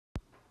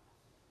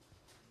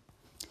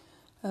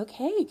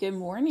Okay, good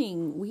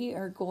morning. We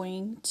are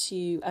going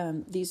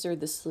to, these are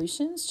the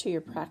solutions to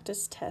your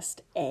practice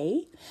test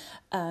A.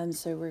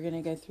 So we're going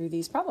to go through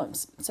these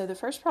problems. So the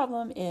first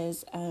problem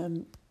is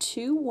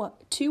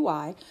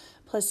 2y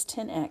plus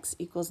 10x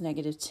equals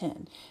negative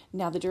 10.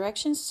 Now the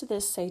directions to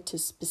this say to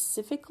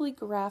specifically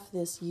graph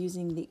this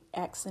using the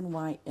x and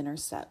y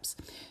intercepts.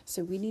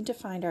 So we need to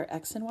find our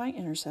x and y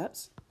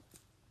intercepts.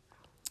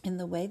 And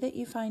the way that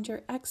you find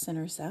your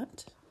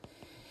x-intercept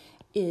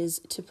is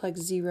to plug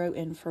 0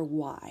 in for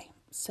y.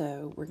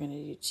 So we're going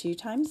to do 2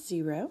 times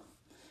 0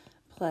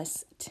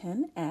 plus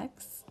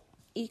 10x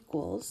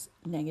equals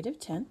negative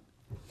 10.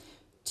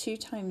 2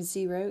 times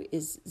 0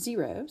 is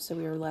 0, so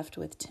we are left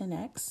with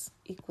 10x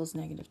equals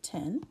negative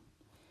 10.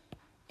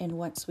 And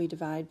once we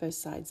divide both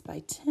sides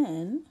by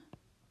 10,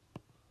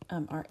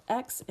 our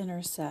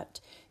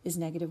x-intercept is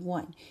negative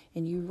 1.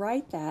 And you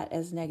write that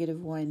as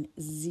negative 1,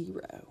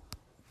 0.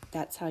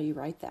 That's how you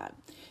write that.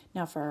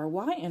 Now for our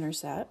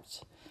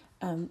y-intercept,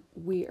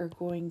 we are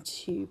going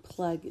to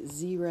plug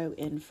 0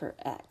 in for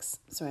x.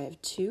 So I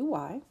have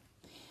 2y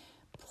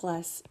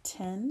plus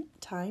 10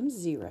 times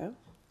 0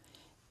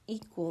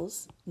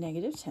 equals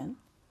negative 10.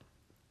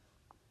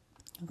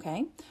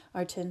 Okay,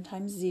 our 10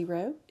 times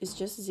 0 is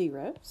just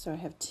 0. So I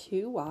have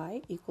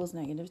 2y equals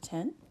negative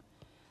 10.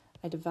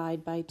 I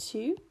divide by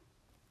 2.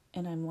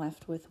 And I'm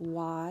left with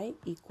y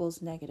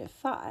equals negative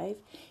 5,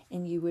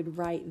 and you would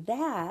write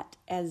that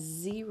as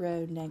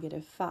 0,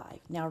 negative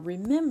 5. Now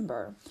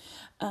remember,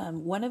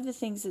 one of the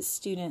things that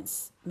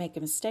students make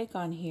a mistake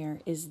on here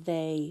is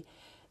they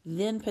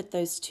then put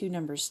those two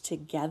numbers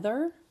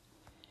together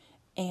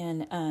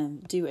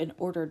and do an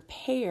ordered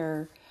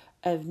pair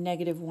of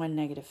negative 1,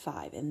 negative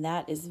 5, and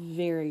that is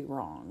very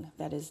wrong.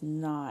 That is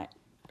not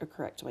a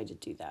correct way to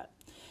do that.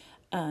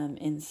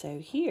 And so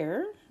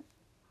here,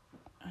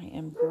 I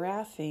am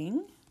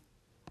graphing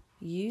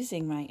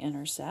using my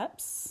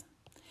intercepts.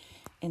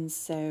 And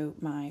so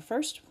my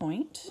first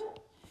point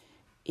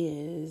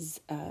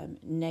is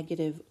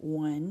negative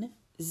 1,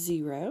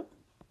 0.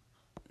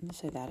 And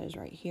so that is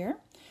right here.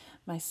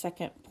 My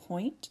second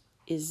point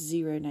is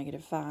 0,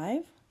 negative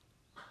 5.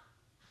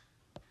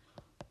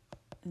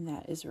 And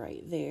that is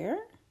right there.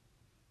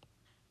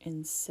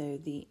 And so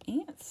the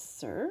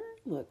answer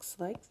looks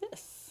like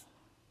this.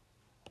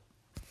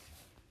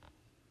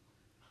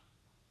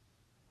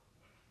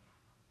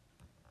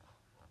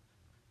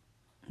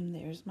 And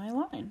there's my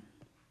line.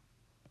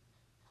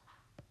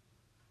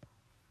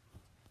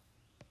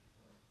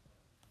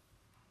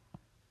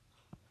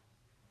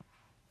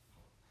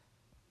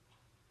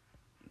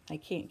 I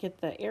can't get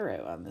the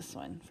arrow on this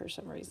one for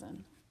some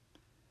reason.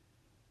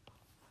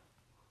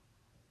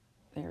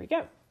 There we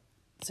go.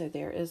 So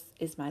there is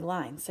my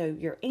line. So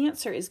your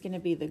answer is going to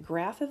be the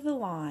graph of the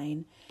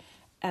line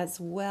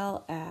as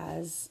well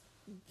as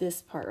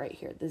this part right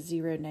here, the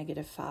 0,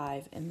 negative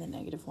 5, and the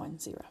negative 1,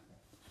 0.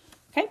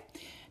 Okay.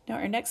 Now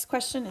our next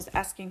question is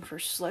asking for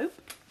slope.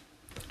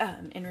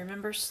 And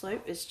remember,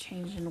 slope is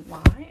change in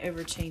y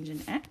over change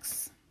in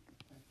x.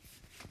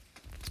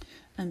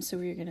 So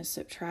we're going to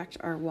subtract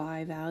our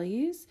y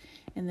values,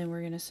 and then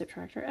we're going to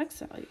subtract our x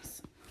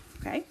values.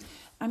 Okay,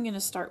 I'm going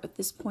to start with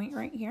this point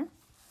right here,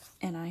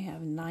 and I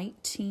have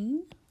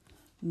 19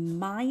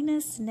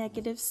 minus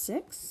negative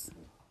 6,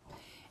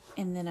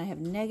 and then I have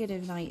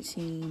negative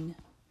 19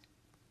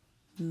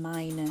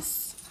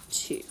 minus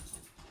 2.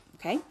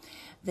 Okay,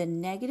 the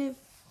negative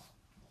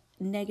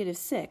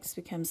 6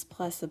 becomes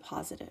plus a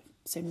positive.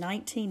 So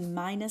 19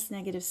 minus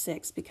negative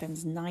 6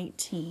 becomes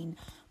 19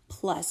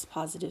 plus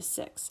positive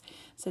 6.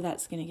 So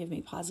that's going to give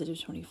me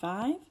positive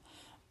 25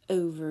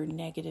 over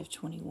negative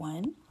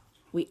 21.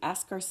 We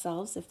ask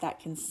ourselves if that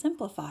can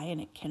simplify,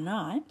 and it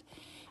cannot.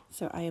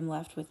 So I am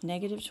left with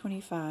negative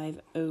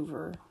 25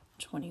 over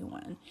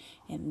 21.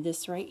 And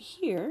this right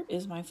here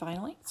is my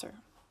final answer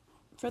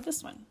for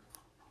this one.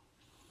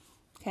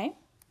 Okay.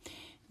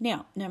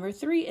 Now, number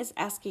 3 is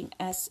asking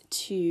us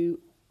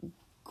to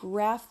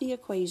graph the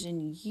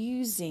equation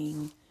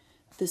using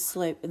the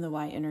slope and the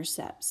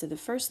y-intercept. So the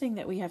first thing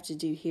that we have to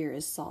do here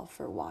is solve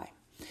for y.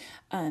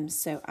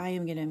 So I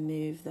am going to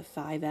move the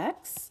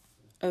 5x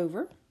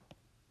over.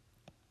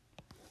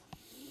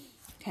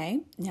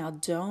 Okay, now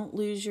don't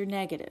lose your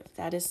negative.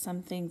 That is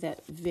something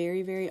that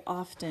very, very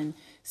often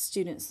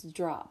students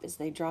drop, is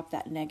they drop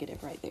that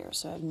negative right there.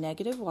 So I have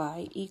negative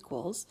y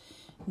equals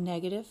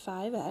negative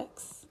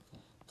 5x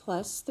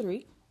plus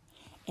 3.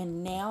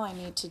 And now I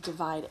need to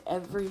divide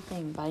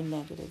everything by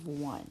negative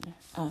 1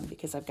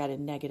 because I've got a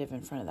negative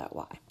in front of that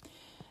y.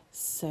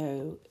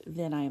 So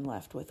then I am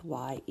left with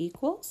y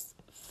equals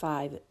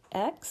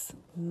 5x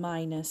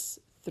minus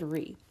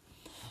 3.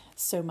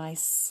 So my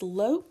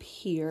slope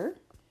here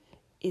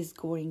is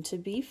going to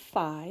be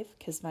 5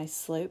 because my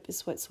slope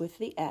is what's with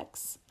the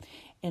x.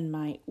 And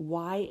my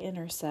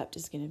y-intercept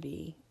is going to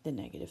be the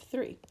negative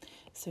 3.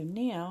 So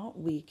now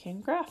we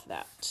can graph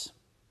that.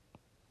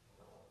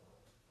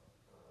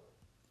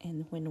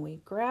 And when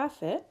we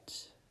graph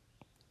it,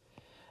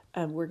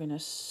 we're going to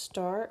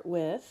start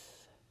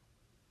with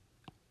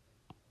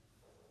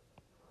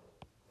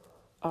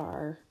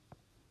our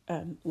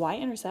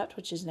y-intercept,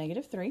 which is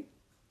negative 3.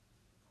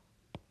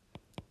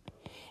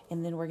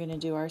 And then we're going to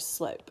do our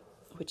slope,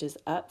 which is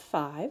up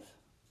 5.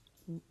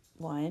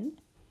 1,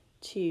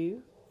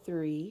 2,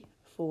 3,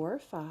 4,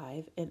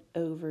 5, and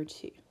over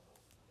 2.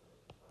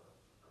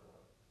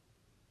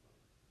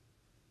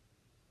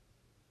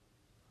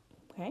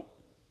 Okay.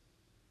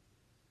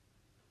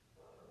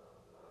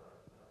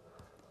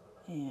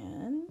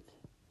 And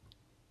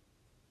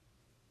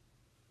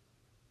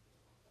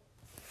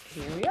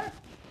here we are.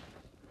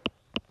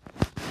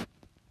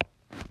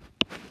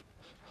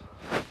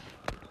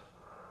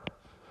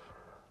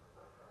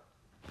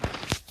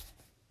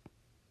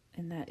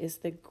 And that is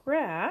the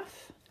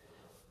graph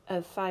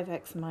of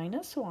 5x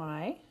minus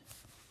y.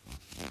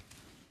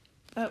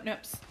 Oh, no.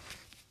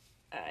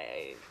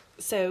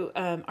 So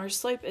our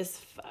slope is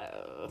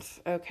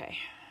 5. Okay.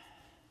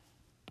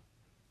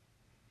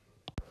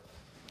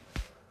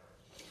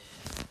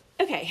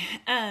 Okay.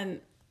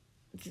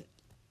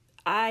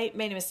 I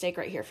made a mistake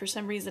right here. For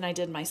some reason, I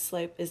did my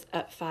slope is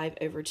up 5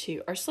 over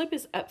 2. Our slope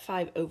is up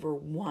 5 over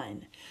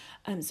 1.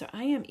 So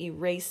I am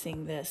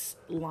erasing this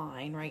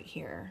line right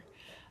here.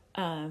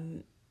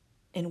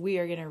 And we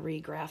are going to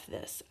regraph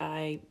this.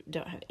 I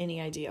don't have any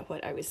idea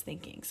what I was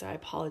thinking, so I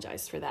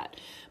apologize for that.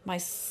 My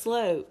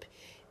slope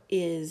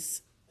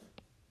is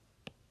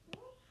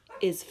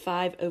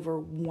 5 over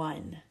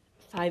 1.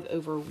 5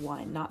 over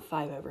 1, not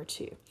 5 over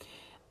 2.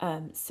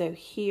 So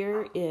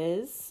here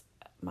is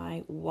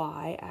my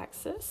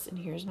y-axis, and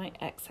here's my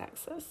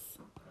x-axis.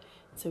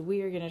 So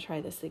we are going to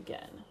try this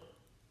again.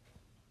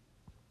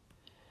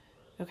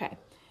 Okay,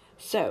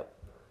 so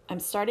I'm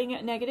starting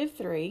at negative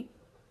 3,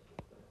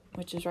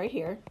 which is right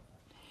here,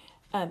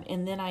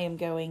 and then I am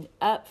going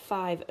up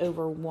 5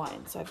 over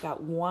 1. So I've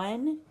got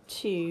 1,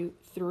 2,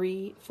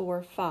 3,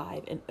 4,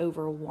 5, and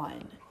over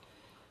 1.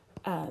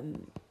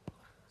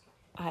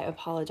 I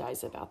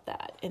apologize about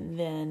that. And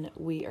then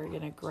we are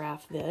going to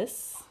graph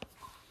this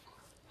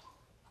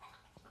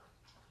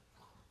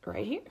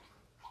right here.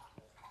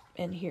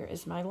 And here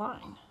is my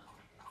line.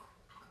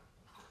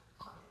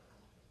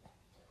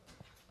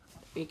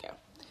 There you go.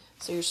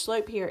 So your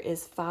slope here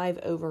is 5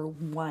 over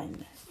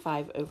 1.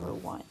 5 over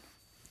 1.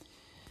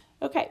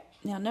 Okay,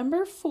 now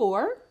number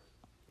 4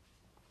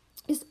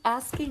 is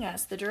asking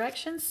us, the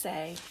directions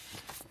say,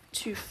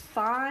 to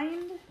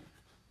find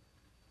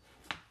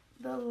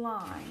the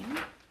line,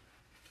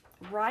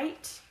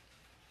 write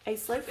a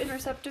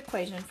slope-intercept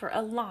equation for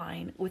a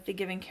line with the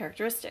given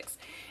characteristics.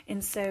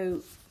 And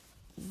so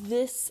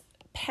this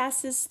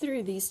passes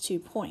through these 2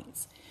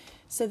 points.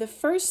 So the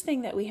first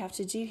thing that we have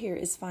to do here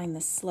is find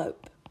the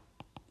slope.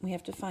 We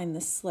have to find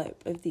the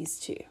slope of these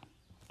 2.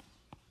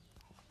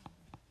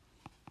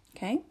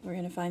 Okay, we're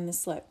going to find the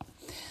slope.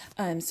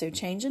 So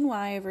change in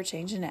y over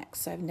change in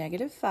x. So I have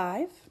negative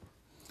 5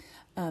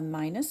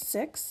 minus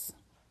 6.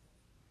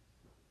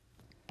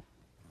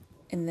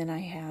 And then I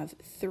have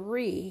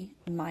 3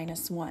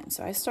 minus 1.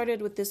 So I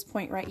started with this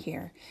point right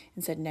here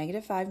and said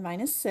negative 5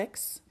 minus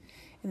 6,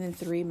 and then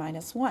 3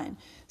 minus 1.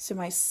 So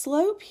my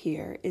slope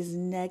here is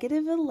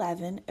negative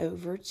 11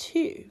 over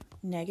 2.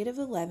 Negative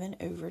 11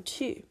 over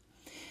 2.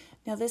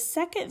 Now the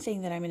second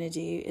thing that I'm going to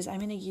do is I'm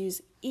going to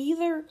use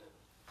either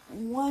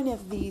one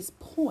of these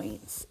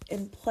points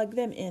and plug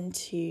them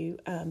into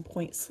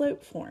point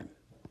slope form.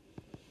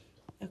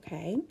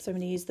 Okay, so I'm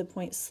going to use the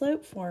point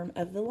slope form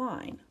of the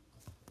line.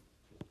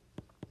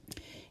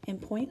 And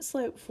point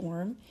slope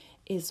form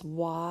is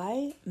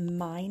y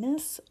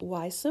minus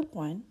y sub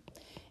 1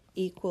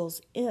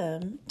 equals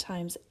m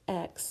times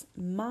x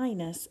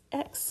minus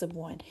x sub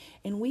 1.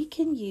 And we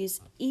can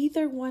use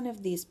either one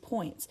of these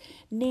points.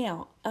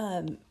 Now,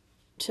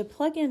 to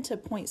plug into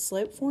point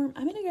slope form,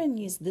 I'm going to go ahead and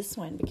use this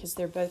one because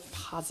they're both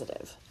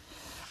positive.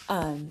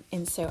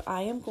 And so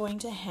I am going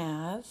to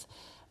have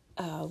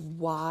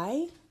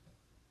y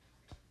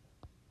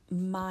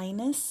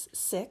minus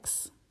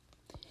 6,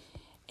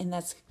 and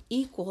that's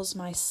equals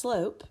my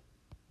slope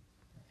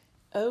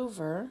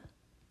over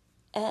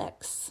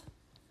x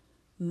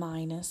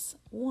minus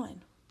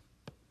 1.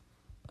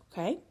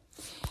 Okay?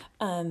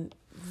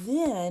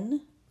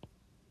 Then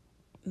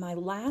my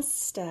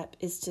last step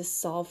is to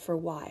solve for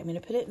y. I'm going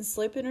to put it in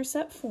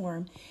slope-intercept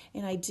form,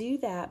 and I do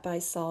that by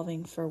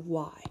solving for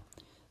y.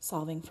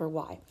 Solving for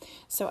y.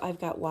 So I've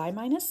got y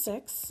minus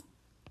 6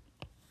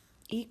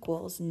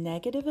 equals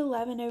negative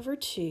 11 over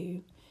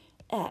 2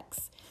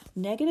 x.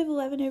 Negative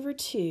 11 over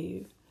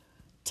 2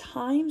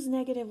 times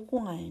negative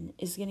 1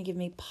 is going to give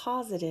me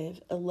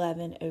positive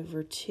 11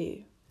 over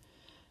 2.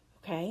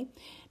 Okay?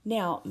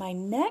 Now, my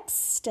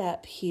next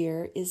step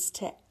here is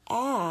to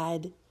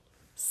add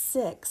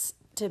 6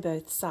 to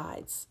both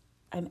sides.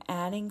 I'm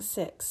adding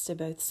 6 to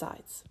both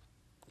sides.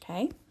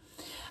 Okay?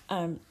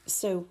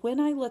 So when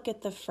I look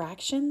at the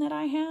fraction that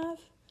I have,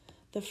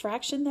 the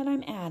fraction that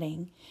I'm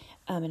adding,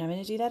 and I'm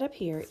going to do that up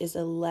here, is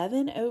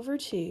 11 over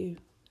 2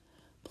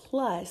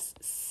 plus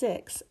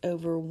 6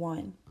 over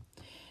 1.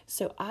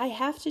 So I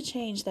have to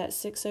change that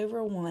 6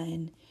 over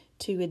 1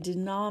 to a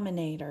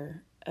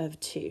denominator of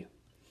 2.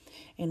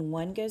 And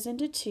 1 goes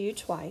into 2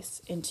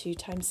 twice, and 2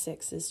 times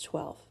 6 is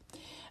 12.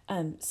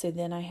 So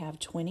then I have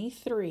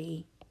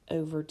 23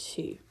 over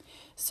 2.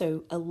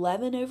 So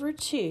 11 over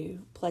 2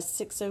 plus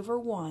 6 over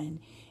 1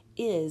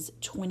 is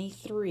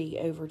 23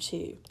 over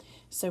 2.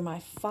 So my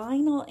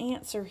final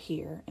answer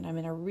here, and I'm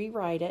going to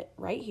rewrite it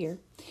right here,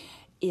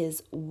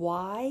 is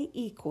y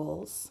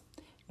equals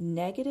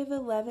negative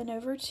 11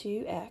 over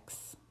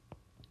 2x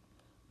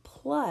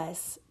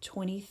plus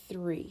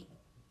 23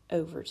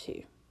 over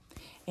 2.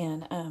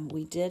 And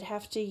we did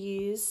have to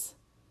use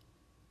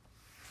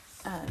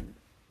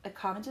a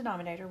common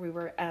denominator. We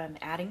were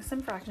adding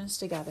some fractions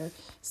together,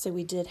 so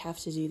we did have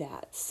to do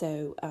that.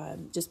 So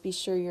just be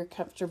sure you're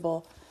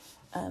comfortable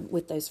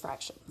with those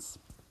fractions.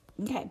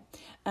 Okay,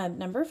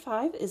 number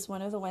 5 is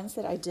one of the ones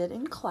that I did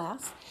in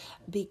class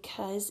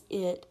because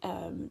it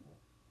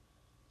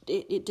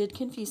did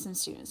confuse some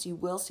students. You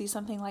will see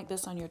something like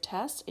this on your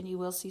test, and you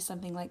will see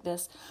something like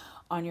this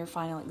on your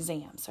final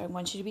exam. So I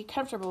want you to be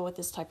comfortable with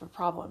this type of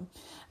problem.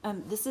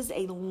 This is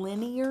a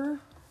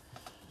linear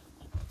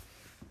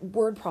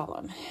word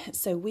problem.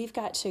 So we've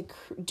got to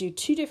do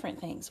two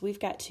different things. We've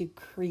got to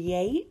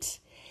create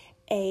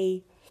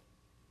a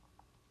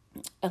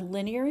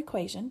linear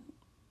equation,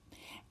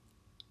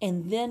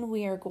 and then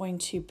we are going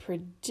to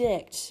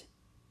predict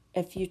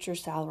a future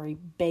salary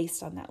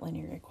based on that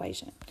linear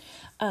equation.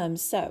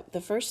 So the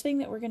first thing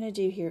that we're going to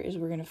do here is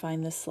we're going to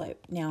find the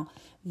slope. Now,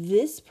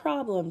 this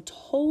problem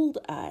told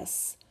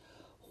us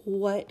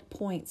what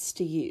points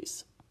to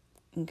use.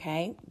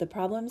 Okay, the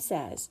problem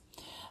says,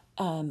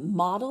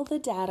 model the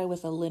data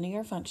with a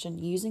linear function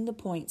using the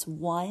points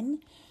 1,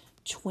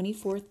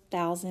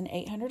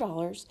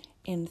 $24,800,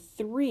 and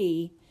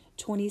 3,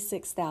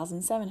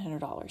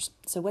 $26,700.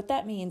 So what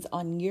that means,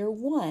 on year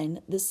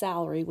 1, the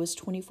salary was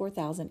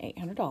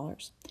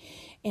 $24,800,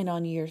 and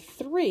on year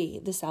 3,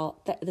 the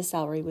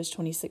salary was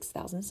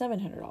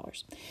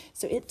 $26,700.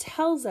 So it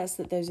tells us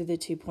that those are the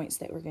 2 points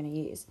that we're going to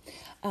use.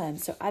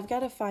 So I've got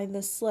to find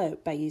the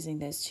slope by using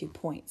those 2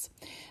 points.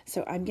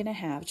 So I'm going to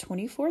have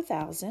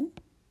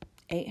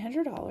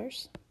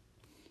 $24,800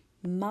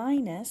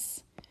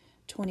 minus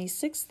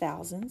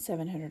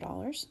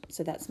 $26,700.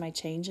 So that's my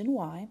change in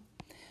y,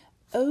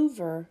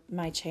 over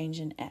my change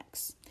in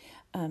x,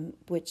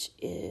 which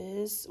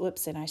is,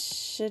 and I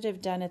should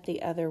have done it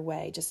the other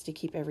way just to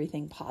keep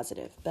everything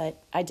positive,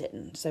 but I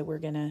didn't. So we're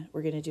gonna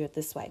do it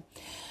this way.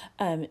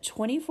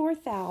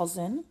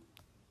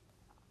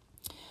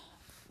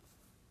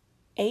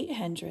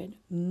 24,800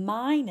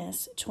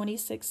 minus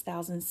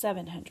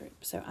 26,700.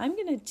 So I'm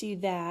gonna do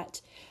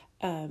that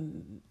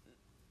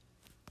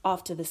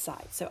off to the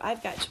side. So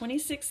I've got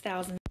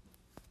 26,000.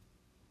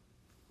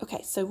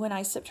 Okay, so when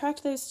I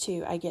subtract those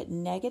two, I get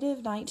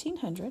negative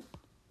 1,900.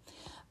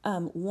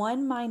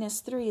 1 minus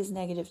 3 is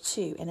negative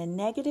 2, and a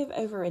negative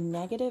over a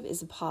negative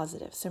is a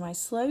positive. So my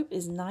slope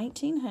is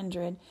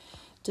 1,900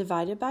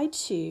 divided by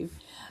 2,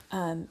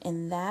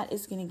 and that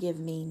is going to give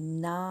me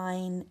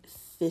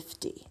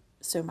 950.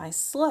 So my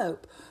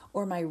slope,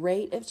 or my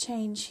rate of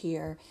change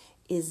here,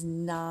 is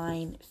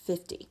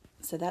 950.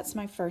 So that's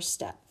my first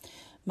step.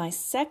 My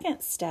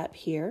second step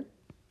here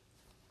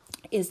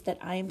is that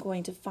I am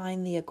going to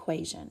find the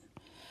equation.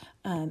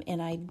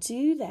 And I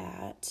do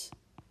that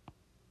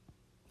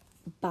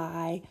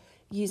by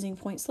using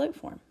point-slope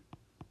form.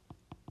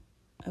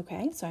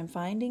 Okay, so I'm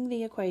finding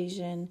the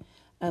equation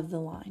of the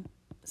line.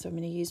 So I'm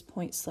going to use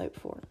point-slope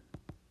form.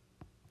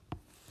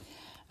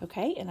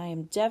 Okay, and I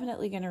am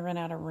definitely going to run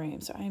out of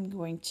room. So I'm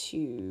going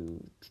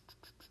to,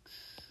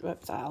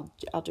 I'll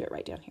do it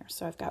right down here.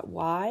 So I've got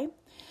y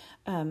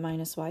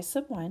minus y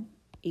sub 1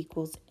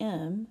 equals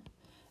m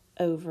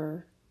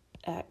over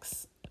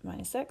x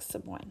minus x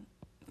sub 1.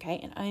 Okay,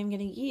 and I'm going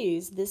to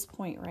use this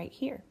point right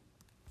here.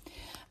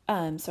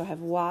 So I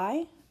have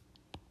y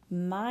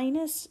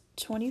minus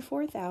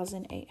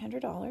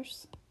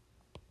 $24,800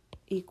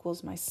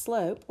 equals my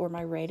slope, or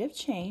my rate of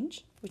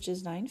change, which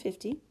is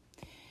 950.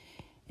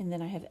 And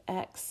then I have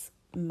x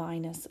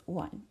minus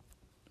 1.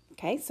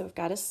 Okay, so I've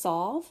got to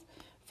solve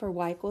for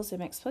y equals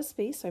mx plus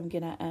b. So I'm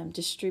going to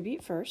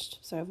distribute first.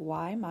 So I have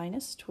y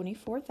minus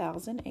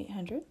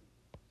 24,800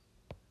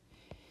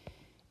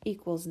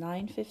 equals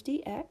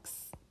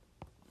 950x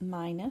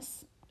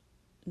minus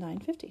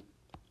 950.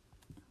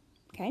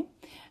 Okay,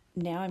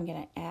 now I'm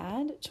going to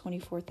add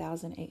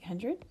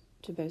 24,800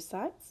 to both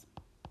sides.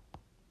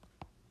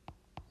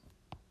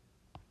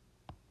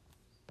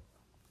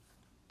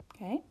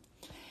 Okay,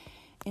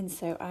 and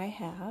so I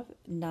have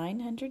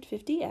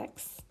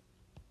 950x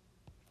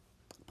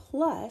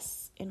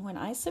plus, and when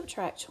I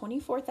subtract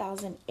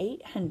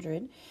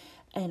 24,800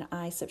 and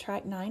I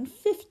subtract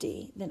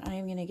 950, then I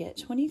am going to get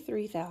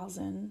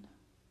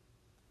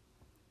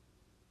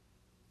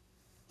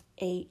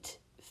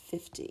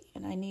 23,850.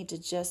 And I need to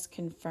just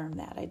confirm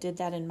that. I did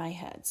that in my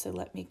head, so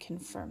let me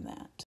confirm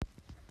that.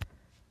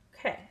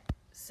 Okay,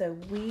 so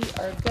we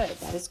are good.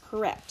 That is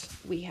correct.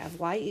 We have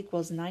y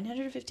equals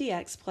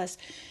 950x plus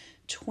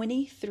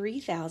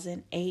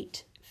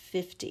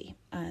 23,850.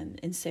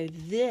 And so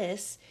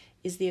this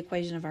is the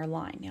equation of our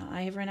line. Now,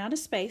 I have run out of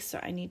space, so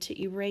I need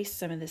to erase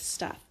some of this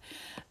stuff.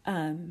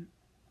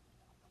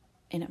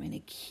 And I'm going to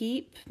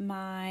keep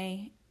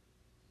my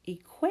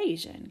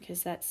equation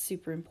because that's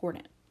super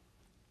important.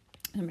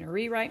 I'm going to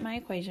rewrite my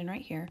equation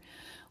right here.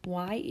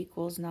 Y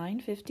equals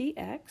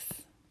 950x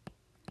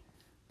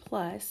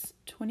plus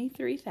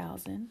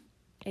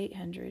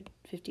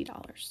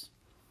 $23,850.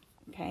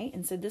 Okay,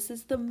 and so this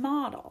is the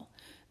model.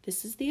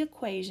 This is the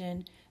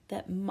equation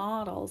that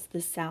models the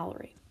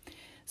salary.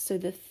 So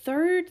the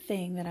third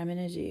thing that I'm going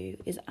to do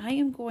is I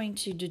am going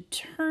to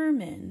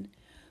determine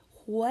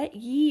what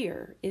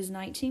year is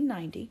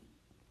 1990,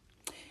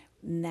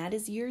 and that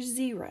is year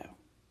 0.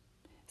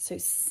 So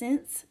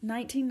since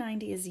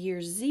 1990 is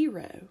year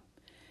 0,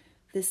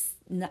 this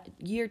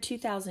year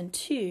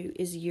 2002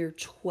 is year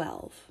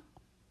 12,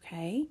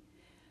 okay?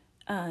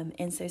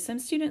 And so some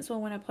students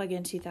will want to plug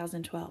in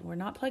 2012. We're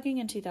not plugging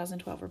in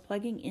 2012. We're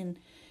plugging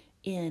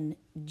in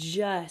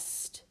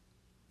just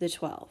the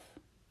 12,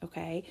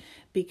 okay?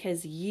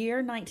 Because year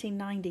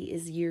 1990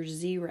 is year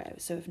 0.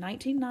 So if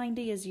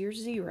 1990 is year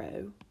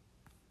 0,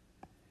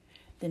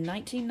 then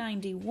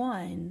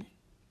 1991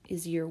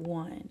 is year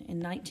 1,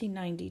 and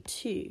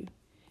 1992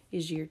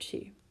 is year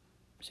 2.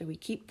 So we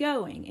keep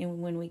going,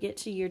 and when we get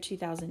to year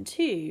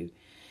 2002,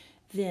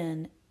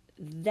 then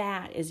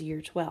that is year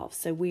 12.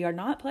 So we are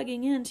not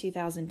plugging in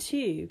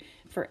 2002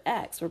 for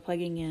X. We're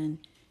plugging in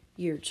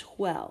year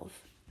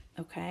 12,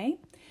 okay?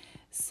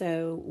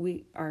 So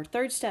our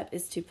third step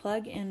is to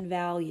plug in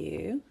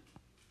value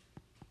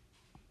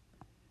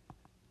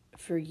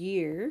for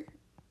year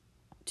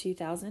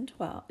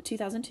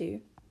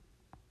 2002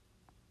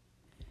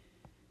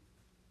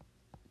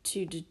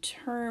 to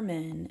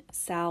determine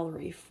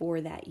salary for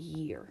that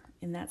year.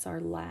 And that's our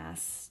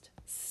last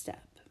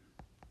step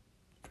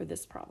for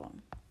this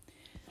problem.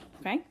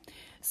 Okay,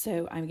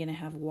 so I'm going to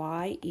have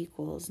Y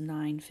equals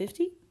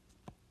 950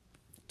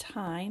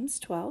 times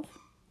 12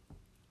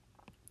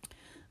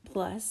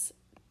 plus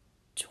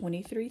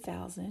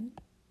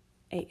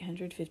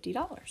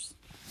 $23,850.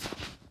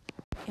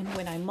 And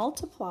when I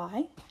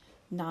multiply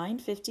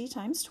 950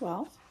 times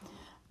 12,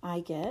 I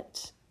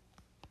get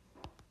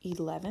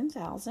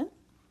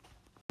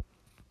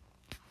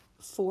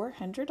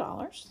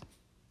 $11,400.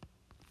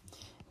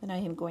 Then I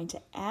am going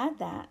to add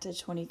that to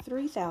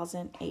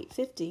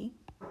 $23,850.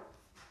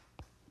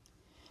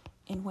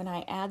 And when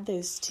I add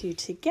those two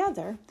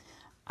together,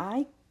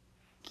 I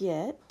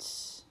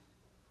get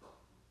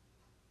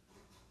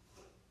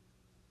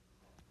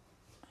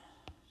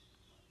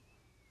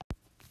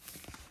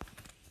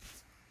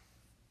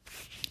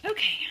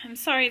okay, I'm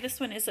sorry, this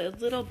one is a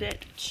little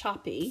bit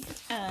choppy.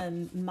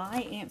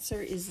 My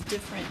answer is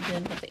different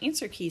than what the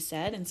answer key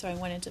said, and so I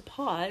wanted to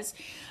pause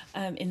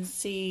and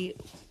see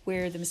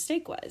where the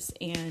mistake was.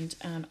 And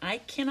I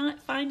cannot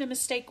find a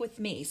mistake with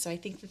me, so I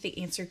think that the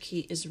answer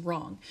key is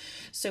wrong.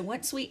 So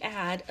once we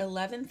add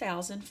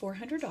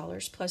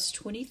 $11,400 plus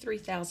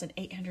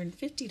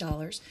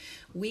 $23,850,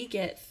 we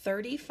get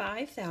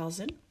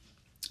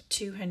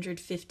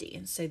 $35,250.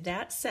 And so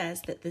that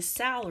says that the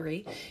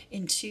salary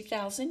in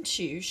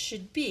 2002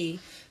 should be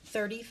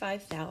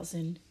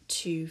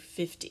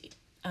 $35,250.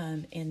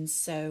 And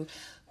so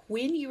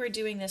when you are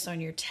doing this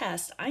on your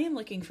test, I am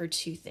looking for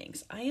two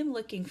things. I am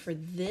looking for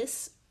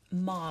this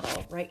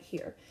model right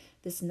here,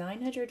 this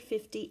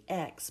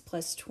 950x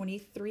plus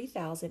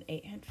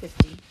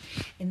 23,850,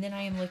 and then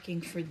I am looking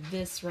for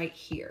this right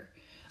here.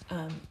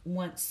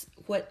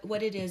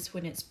 What it is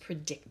when it's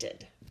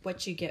predicted,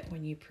 what you get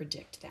when you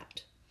predict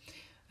that.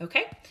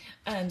 Okay,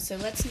 so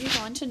let's move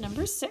on to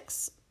number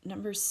 6.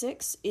 Number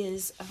 6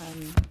 is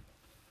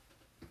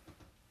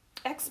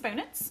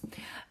exponents.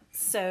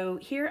 So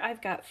here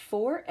I've got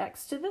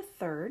 4x to the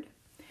third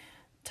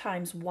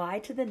times y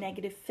to the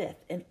negative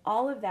fifth, and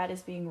all of that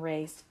is being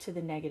raised to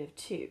the negative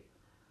 2.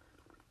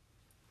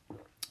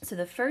 So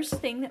the first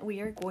thing that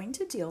we are going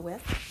to deal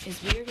with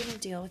is we are going to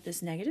deal with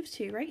this negative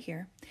 2 right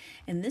here,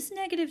 and this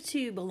negative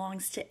 2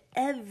 belongs to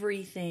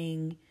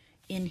everything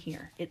in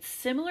here. It's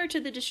similar to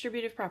the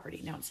distributive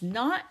property. Now, it's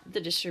not the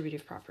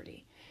distributive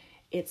property.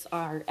 It's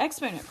our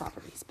exponent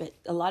properties, but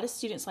a lot of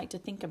students like to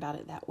think about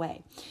it that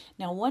way.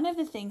 Now, one of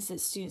the things that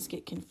students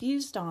get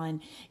confused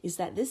on is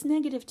that this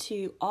negative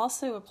 2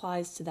 also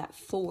applies to that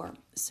 4.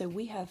 So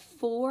we have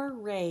 4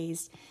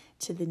 raised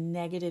to the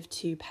negative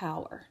 2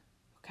 power,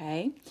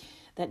 okay?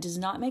 That does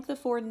not make the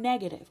 4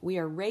 negative. We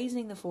are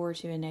raising the 4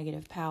 to a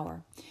negative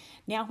power.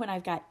 Now, when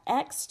I've got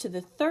x to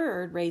the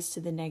third raised to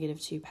the negative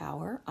 2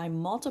 power, I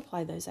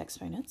multiply those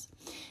exponents,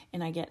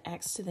 and I get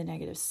x to the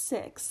negative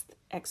 6th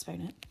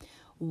exponent.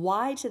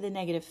 Y to the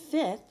negative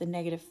 5th, the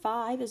negative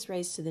 5 is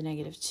raised to the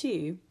negative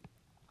 2.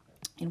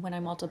 And when I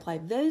multiply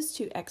those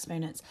two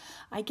exponents,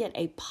 I get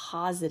a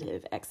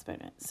positive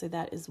exponent. So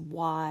that is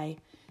y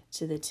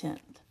to the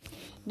 10th.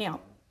 Now,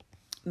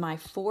 my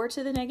 4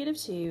 to the negative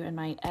 2 and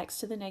my x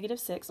to the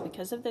negative 6,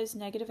 because of those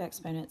negative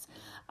exponents,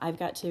 I've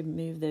got to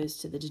move those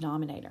to the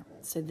denominator.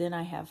 So then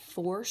I have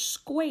 4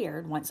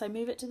 squared. Once I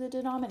move it to the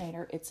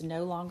denominator, it's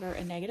no longer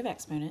a negative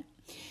exponent.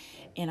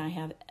 And I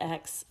have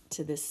x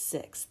to the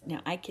 6th.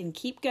 Now, I can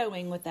keep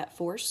going with that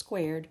 4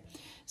 squared.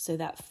 So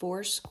that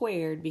 4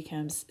 squared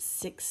becomes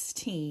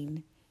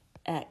 16x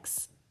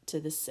to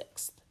the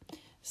 6th.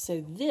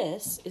 So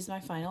this is my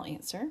final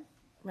answer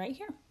right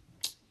here.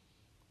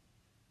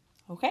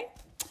 Okay,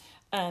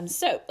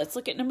 so let's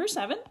look at number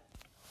 7.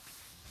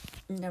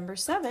 Number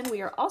 7,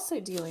 we are also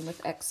dealing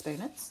with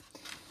exponents.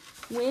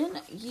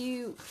 When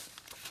you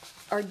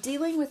are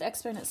dealing with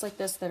exponents like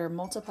this that are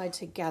multiplied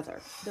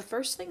together, the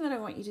first thing that I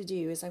want you to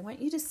do is I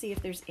want you to see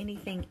if there's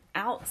anything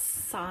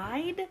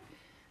outside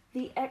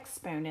the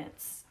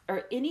exponents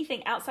or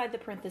anything outside the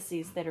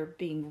parentheses that are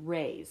being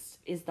raised.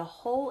 Is the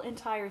whole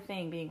entire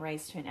thing being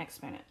raised to an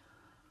exponent?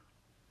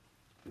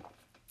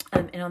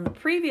 And on the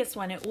previous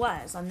one it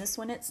was. On this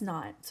one it's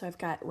not. So I've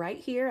got right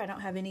here I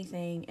don't have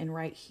anything, and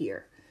right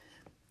here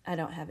I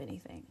don't have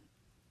anything.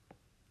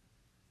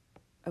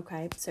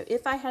 Okay, so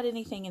if I had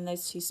anything in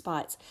those two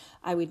spots,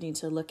 I would need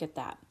to look at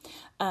that.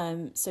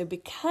 So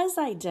because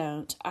I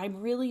don't,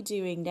 I'm really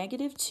doing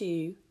negative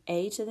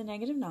 2a to the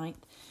negative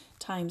 9th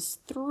times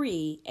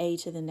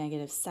 3a to the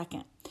negative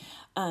 2nd.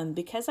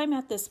 Because I'm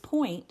at this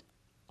point,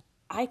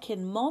 I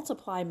can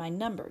multiply my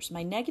numbers.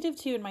 My negative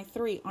 2 and my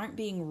 3 aren't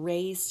being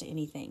raised to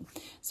anything.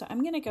 So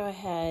I'm going to go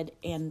ahead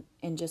and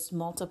just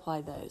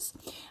multiply those.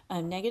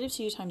 Negative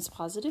 2 times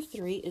positive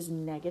 3 is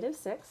negative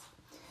 6.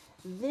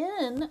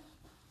 Then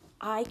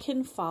I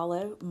can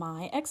follow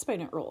my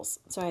exponent rules.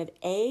 So I have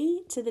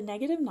a to the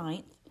negative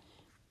 9th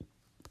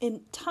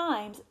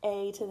times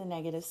a to the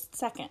negative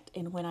 2nd.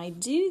 And when I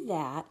do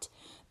that,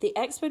 the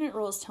exponent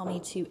rules tell me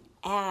to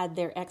add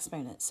their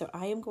exponents. So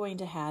I am going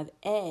to have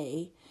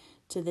a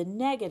to the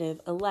negative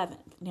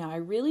 11th. Now I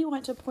really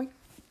want to point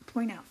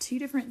out two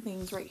different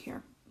things right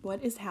here.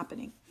 What is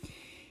happening?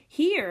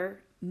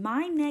 Here,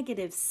 my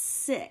negative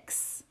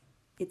 6,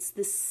 it's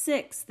the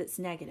 6 that's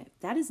negative.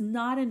 That is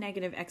not a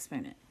negative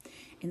exponent.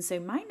 And so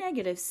my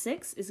negative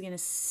 6 is going to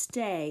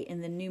stay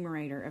in the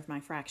numerator of my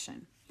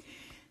fraction.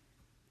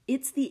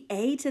 It's the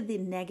a to the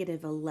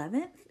negative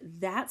 11th.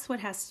 That's what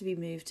has to be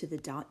moved to the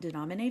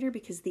denominator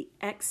because the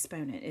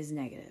exponent is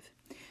negative.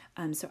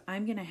 So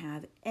I'm going to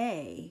have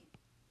a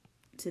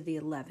to the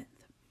 11th.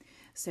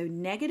 So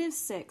negative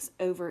 6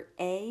 over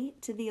a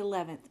to the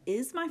 11th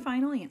is my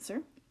final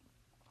answer.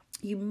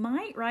 You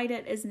might write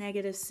it as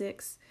negative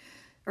 6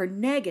 or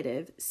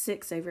negative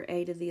 6 over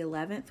a to the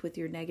 11th with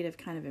your negative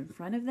kind of in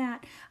front of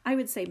that. I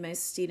would say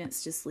most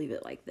students just leave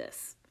it like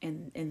this,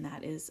 and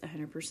that is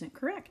 100%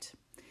 correct.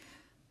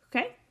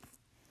 Okay,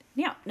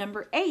 now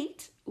number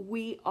 8,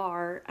 we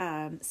are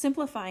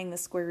simplifying the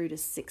square root of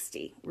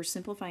 60. We're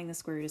simplifying the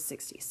square root of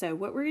 60. So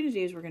what we're going to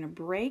do is we're going to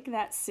break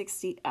that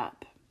 60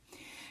 up.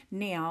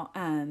 Now,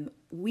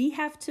 we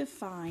have to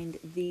find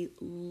the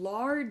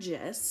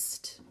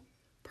largest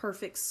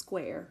perfect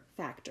square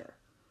factor.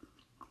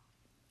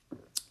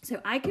 So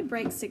I could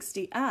break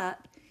 60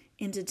 up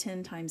into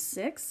 10 times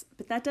 6,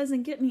 but that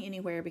doesn't get me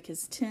anywhere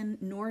because 10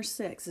 nor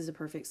 6 is a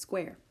perfect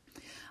square.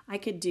 I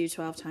could do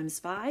 12 times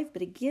 5,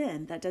 but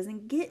again, that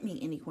doesn't get me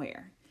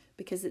anywhere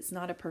because it's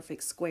not a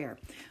perfect square.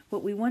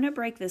 What we want to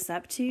break this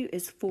up to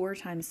is 4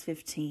 times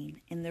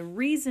 15, and the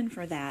reason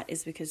for that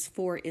is because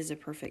 4 is a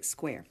perfect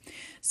square.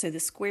 So the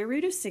square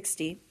root of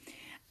 60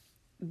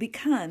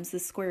 becomes the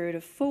square root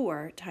of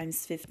 4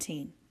 times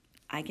 15.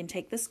 I can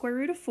take the square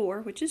root of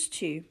 4, which is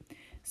 2,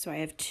 so I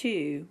have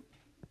 2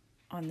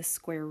 on the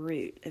square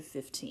root of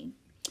 15.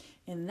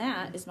 And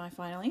that is my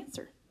final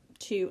answer,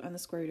 2 on the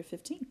square root of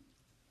 15.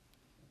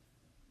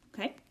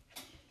 Okay?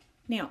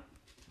 Now,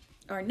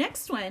 our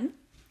next one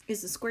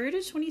is the square root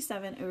of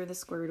 27 over the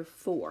square root of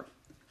 4.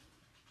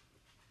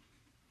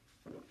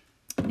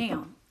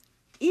 Now,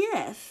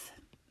 if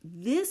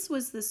this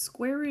was the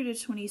square root of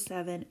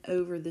 27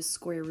 over the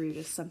square root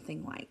of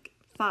something like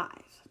 5,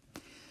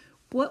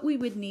 what we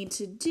would need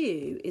to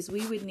do is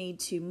we would need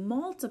to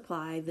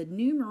multiply the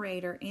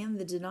numerator and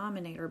the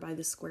denominator by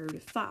the square root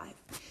of 5.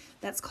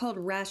 That's called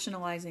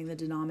rationalizing the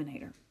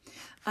denominator.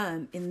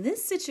 In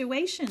this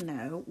situation,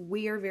 though,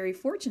 we are very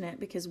fortunate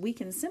because we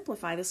can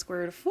simplify the square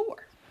root of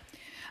 4.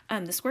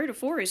 The square root of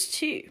 4 is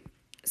 2.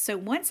 So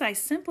once I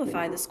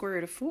simplify the square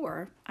root of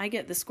 4, I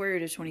get the square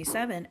root of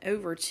 27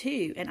 over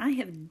 2, and I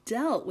have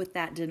dealt with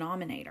that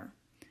denominator.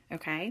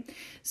 Okay,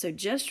 so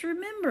just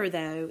remember,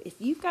 though, if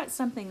you've got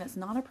something that's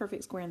not a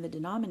perfect square in the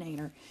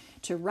denominator,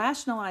 to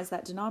rationalize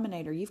that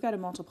denominator, you've got to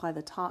multiply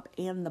the top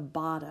and the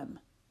bottom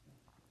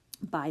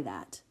by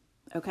that.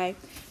 Okay,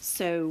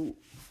 so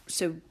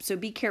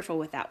be careful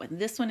with that one.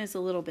 This one is a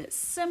little bit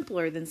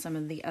simpler than some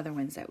of the other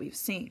ones that we've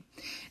seen.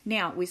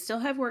 Now, we still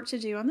have work to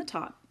do on the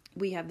top.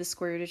 We have the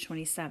square root of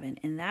 27,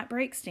 and that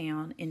breaks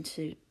down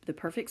into the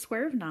perfect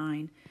square of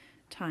 9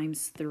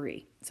 times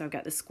 3. So I've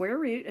got the square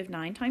root of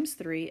 9 times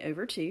 3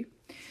 over 2.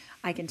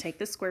 I can take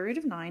the square root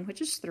of 9,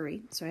 which is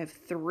 3. So I have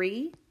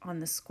 3 on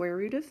the square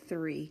root of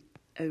 3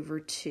 over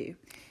 2.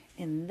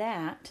 And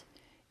that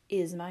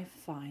is my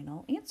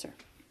final answer.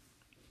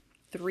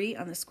 3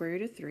 on the square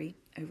root of 3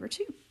 over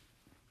 2.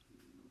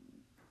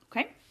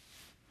 Okay?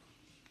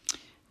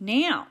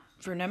 Now,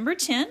 for number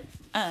 10,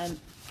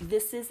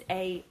 this is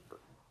a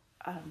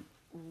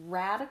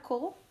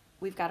radical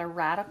we've got a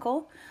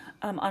radical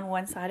on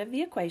one side of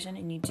the equation,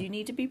 and you do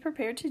need to be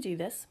prepared to do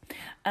this.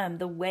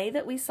 The way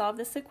that we solve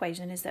this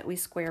equation is that we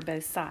square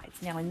both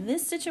sides. Now, in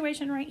this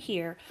situation right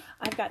here,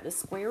 I've got the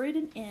square root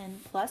of n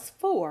plus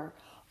 4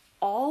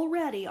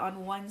 already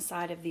on one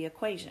side of the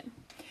equation.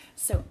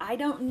 So I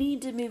don't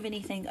need to move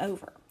anything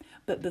over.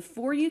 But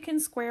before you can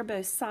square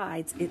both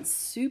sides, it's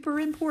super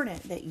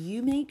important that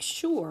you make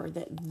sure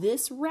that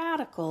this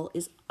radical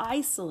is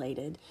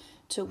isolated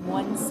to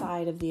one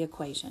side of the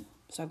equation.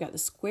 So I've got the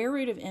square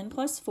root of n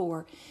plus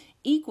 4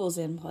 equals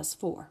n plus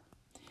 4.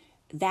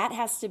 That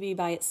has to be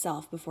by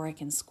itself before I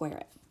can square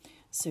it.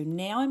 So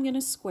now I'm going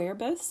to square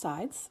both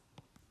sides.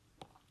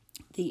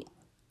 The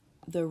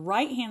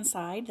right-hand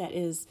side, that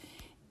is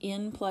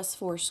n plus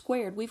 4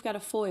 squared, we've got to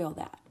FOIL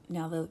that.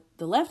 Now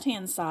the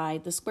left-hand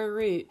side, the square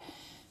root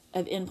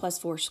of n plus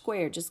 4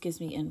 squared just gives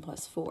me n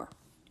plus 4.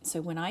 So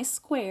when I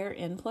square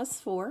n plus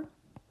 4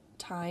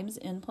 times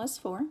n plus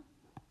 4,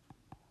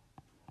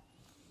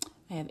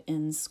 I have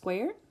n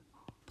squared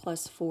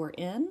plus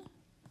 4n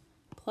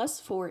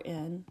plus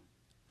 4n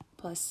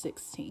plus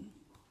 16.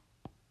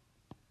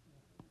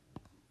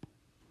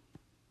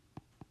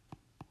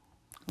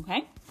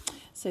 Okay,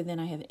 so then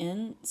I have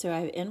n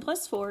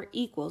plus 4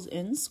 equals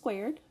n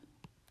squared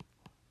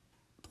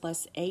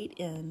plus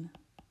 8n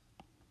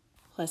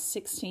plus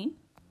 16.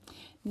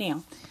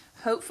 Now,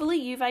 hopefully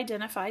you've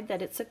identified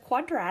that it's a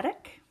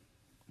quadratic.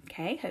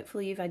 Okay,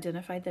 hopefully you've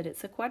identified that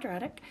it's a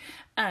quadratic.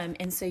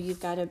 And so you've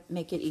got to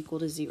make it equal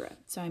to 0.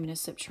 So I'm going to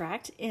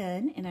subtract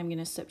n, and I'm going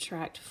to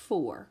subtract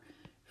 4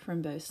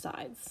 from both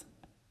sides.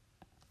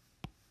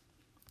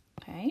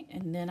 Okay,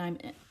 and then I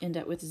end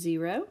up with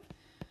 0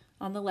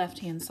 on the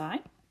left-hand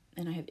side.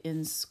 And I have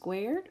n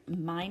squared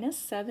minus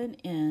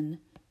 7n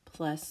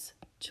plus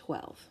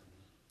 12.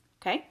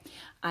 Okay,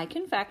 I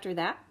can factor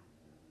that.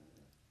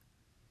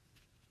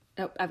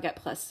 Oh, I've got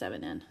plus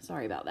 7n.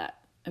 Sorry about that.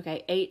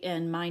 Okay,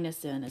 8n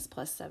minus n is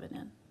plus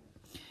 7n.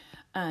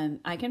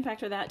 I can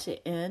factor that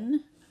to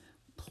n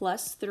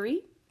plus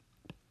 3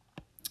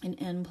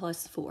 and n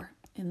plus 4.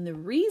 And the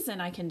reason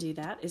I can do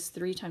that is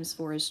 3 times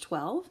 4 is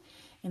 12,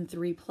 and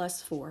 3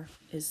 plus 4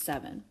 is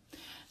 7.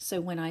 So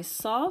when I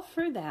solve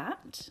for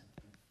that,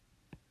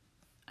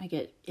 I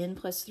get n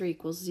plus 3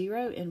 equals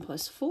 0, n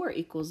plus 4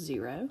 equals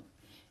 0,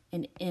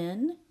 and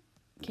n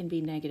can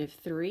be negative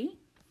 3,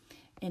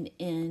 and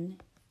n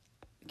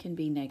can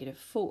be negative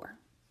 4.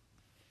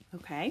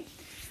 Okay,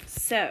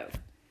 so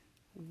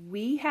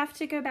we have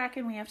to go back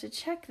and we have to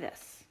check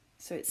this.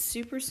 So it's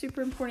super,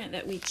 super important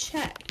that we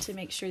check to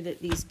make sure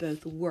that these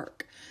both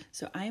work.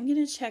 So I'm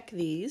going to check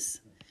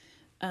these.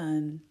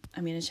 I'm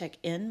going to check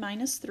n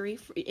minus 3,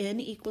 n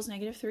equals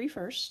negative 3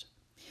 first.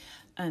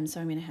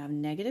 So I'm going to have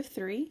negative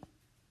 3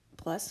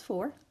 plus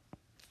 4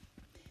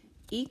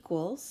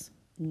 equals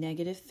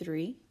negative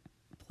 3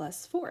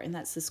 plus 4, and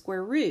that's the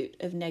square root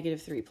of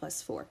negative 3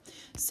 plus 4.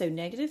 So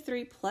negative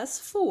 3 plus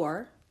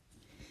 4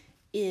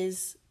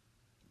 is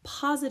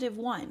positive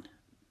 1.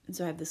 And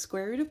so I have the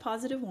square root of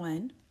positive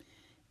 1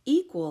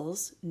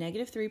 equals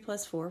negative 3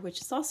 plus 4, which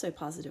is also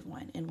positive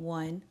 1, and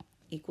 1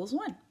 equals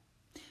 1.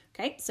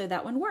 Okay, so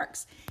that one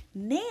works.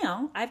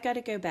 Now I've got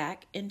to go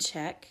back and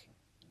check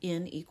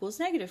n equals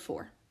negative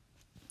 4.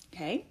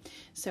 Okay,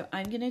 so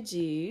I'm going to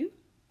do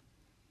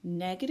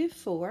negative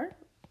 4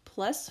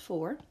 plus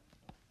 4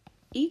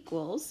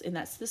 equals, and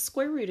that's the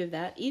square root of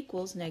that,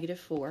 equals negative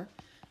 4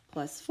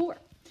 plus 4.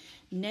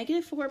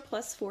 Negative 4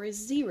 plus 4 is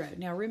 0.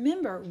 Now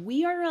remember,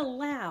 we are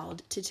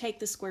allowed to take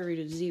the square root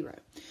of 0.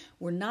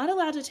 We're not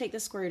allowed to take the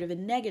square root of a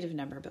negative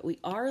number, but we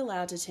are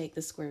allowed to take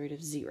the square root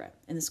of 0.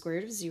 And the square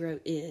root of 0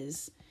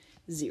 is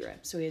 0.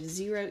 So we have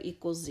 0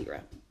 equals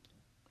 0.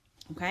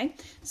 Okay,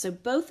 so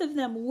both of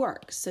them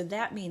work. So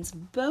that means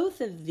both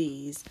of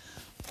these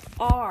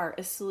are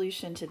a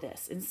solution to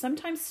this. And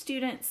sometimes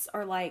students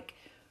are like,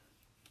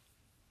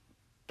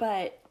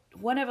 but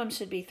one of them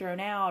should be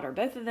thrown out, or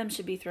both of them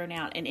should be thrown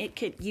out, and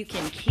you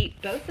can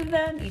keep both of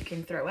them, you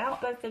can throw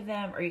out both of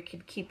them, or you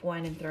could keep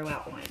one and throw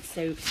out one.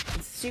 So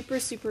it's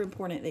super, super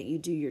important that you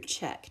do your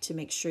check to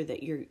make sure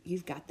that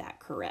you've got that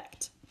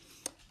correct.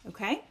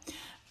 Okay,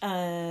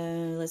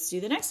 let's do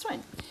the next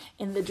one.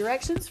 And the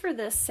directions for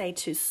this say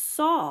to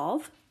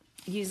solve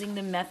using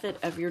the method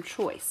of your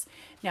choice.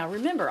 Now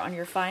remember, on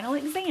your final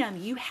exam,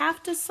 you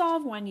have to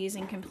solve one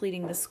using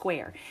completing the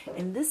square.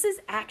 And this is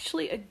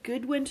actually a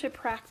good one to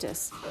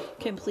practice,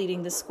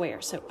 completing the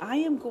square. So I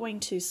am going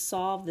to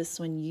solve this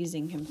one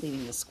using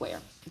completing the square,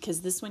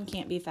 because this one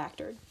can't be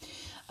factored.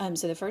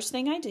 So the first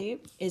thing I do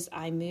is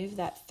I move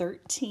that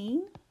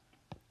 13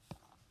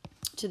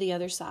 to the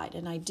other side,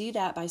 and I do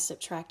that by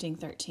subtracting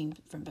 13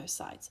 from both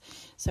sides.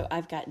 So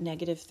I've got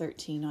negative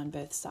 13 on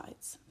both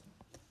sides.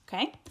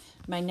 Okay,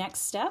 my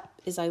next step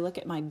is I look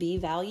at my b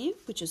value,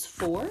 which is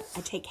 4. I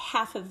take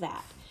half of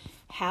that.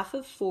 Half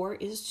of 4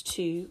 is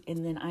 2,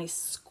 and then I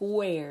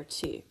square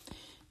 2.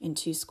 And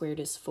 2 squared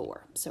is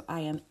 4. So I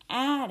am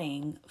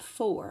adding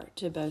 4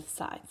 to both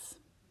sides.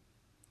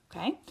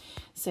 Okay,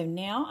 so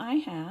now I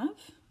have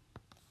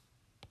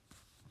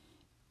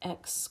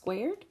x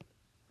squared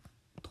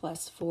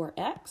plus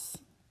 4x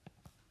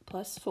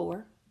plus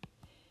 4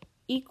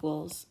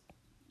 equals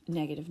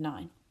negative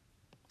 9.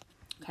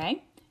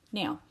 Okay?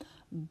 Now,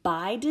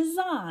 by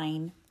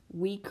design,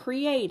 we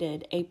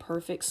created a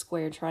perfect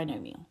square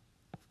trinomial.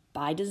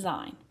 By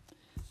design.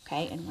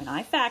 Okay? And when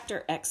I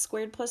factor x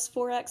squared plus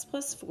 4x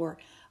plus 4,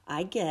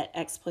 I get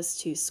x plus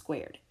 2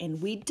 squared.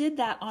 And we did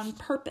that on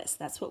purpose.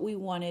 That's what we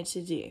wanted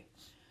to do.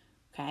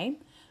 Okay?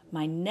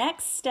 My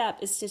next step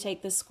is to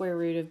take the square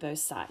root of both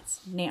sides.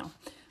 Now,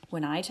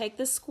 when I take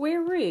the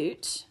square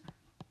root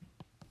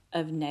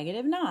of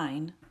negative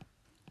 9,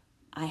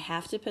 I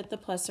have to put the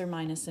plus or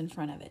minus in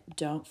front of it.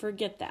 Don't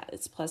forget that.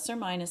 It's plus or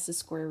minus the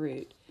square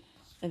root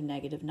of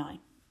negative 9.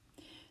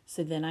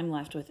 So then I'm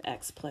left with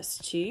x plus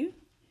 2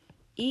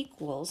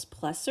 equals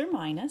plus or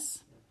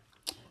minus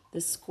the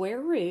square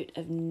root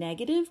of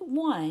negative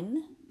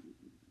 1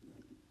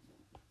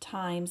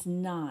 times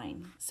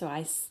 9. So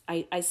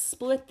I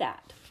split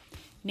that.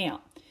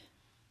 Now,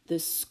 the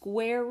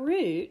square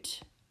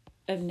root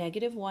of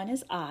negative 1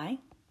 is I,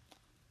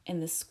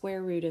 and the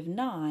square root of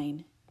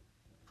 9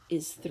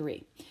 is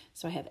 3.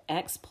 So I have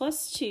x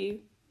plus 2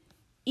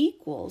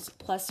 equals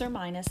plus or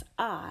minus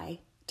I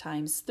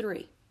times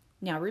 3.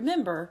 Now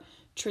remember,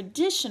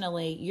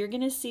 traditionally, you're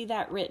going to see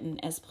that written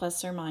as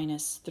plus or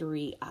minus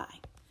 3i.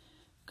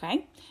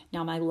 Okay,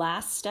 now my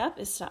last step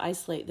is to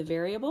isolate the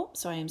variable.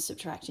 So I am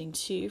subtracting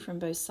 2 from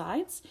both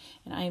sides,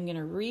 and I am going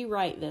to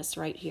rewrite this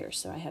right here.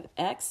 So I have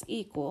x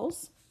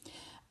equals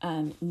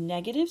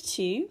negative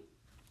 2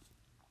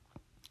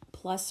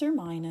 plus or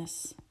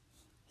minus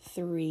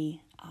 3i.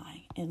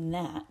 And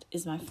that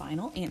is my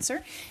final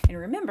answer. And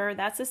remember,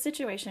 that's a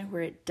situation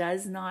where it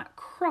does not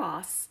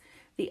cross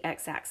the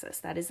x-axis.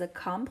 That is a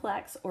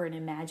complex or an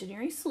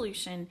imaginary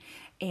solution,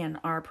 and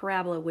our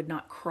parabola would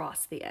not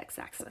cross the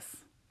x-axis.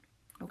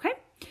 Okay?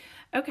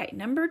 Okay,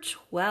 number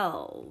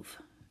 12.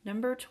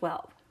 Number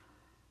 12.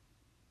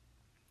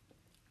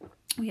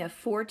 We have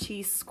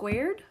 4t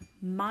squared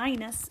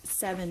minus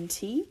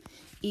 7t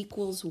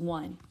equals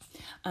 1.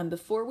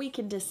 Before we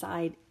can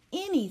decide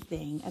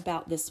anything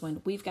about this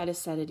one, we've got to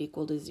set it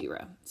equal to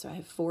 0. So I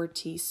have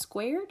 4t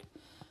squared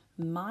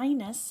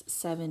minus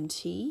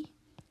 7t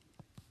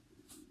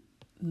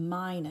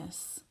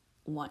minus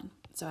 1.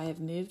 So I have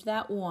moved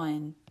that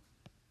 1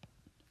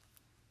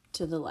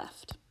 to the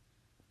left.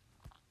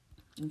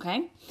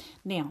 Okay?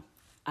 Now,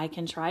 I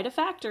can try to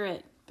factor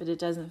it, but it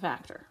doesn't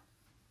factor.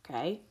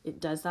 Okay? It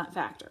does not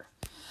factor.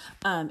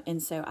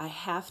 And so I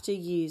have to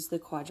use the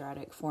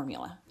quadratic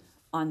formula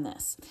on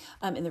this.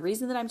 And the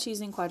reason that I'm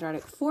choosing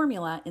quadratic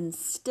formula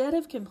instead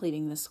of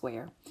completing the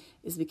square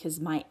is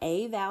because my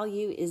a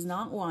value is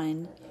not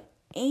 1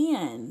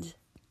 and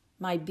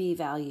my b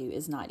value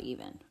is not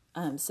even.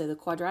 So the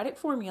quadratic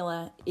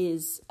formula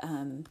is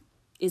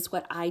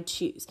what I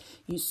choose.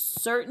 You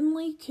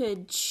certainly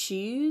could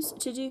choose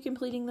to do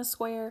completing the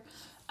square.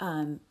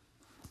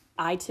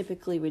 I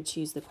typically would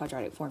choose the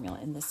quadratic formula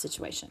in this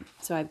situation.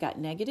 So I've got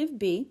negative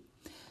b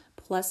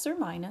plus or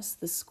minus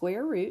the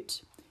square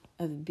root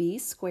of b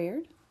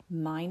squared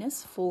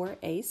minus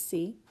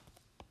 4ac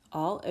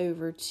all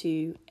over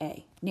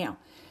 2a. Now,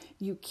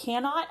 you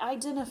cannot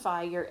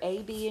identify your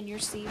a, b, and your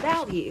c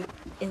value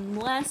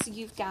unless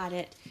you've got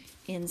it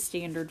in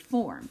standard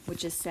form,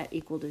 which is set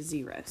equal to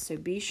 0. So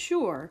be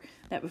sure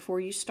that before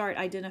you start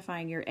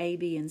identifying your a,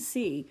 b, and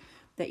c,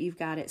 that you've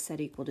got it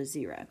set equal to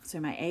 0. So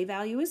my a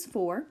value is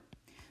 4,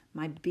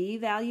 my b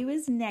value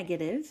is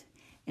negative,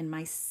 and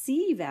my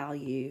c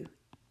value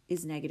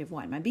is negative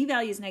 1. My b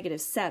value is negative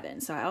 7,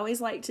 so I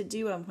always like to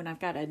do them when I've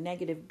got a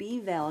negative b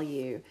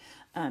value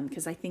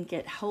because I think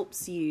it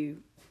helps you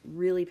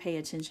really pay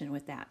attention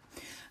with that.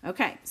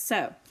 Okay,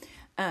 so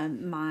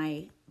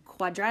my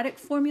quadratic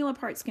formula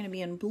part's going to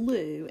be in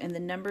blue, and the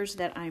numbers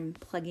that I'm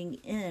plugging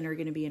in are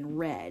going to be in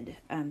red.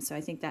 So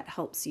I think that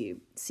helps you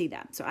see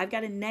that. So I've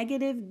got a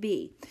negative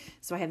b.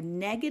 So I have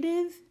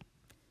negative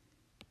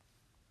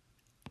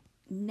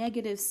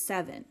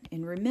 7.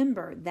 And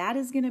remember, that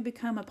is going to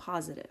become a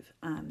positive.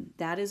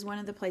 That is one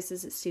of the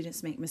places that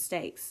students make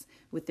mistakes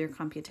with their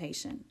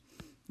computation.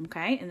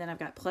 Okay, and then I've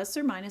got plus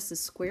or minus the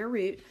square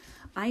root.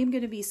 I am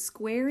going to be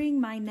squaring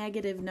my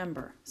negative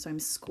number. So I'm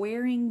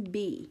squaring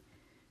b.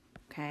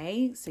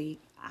 Okay, so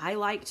I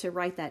like to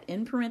write that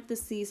in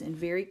parentheses and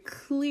very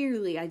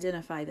clearly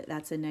identify that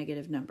that's a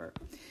negative number.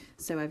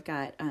 So I've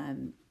got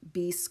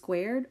b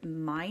squared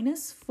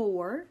minus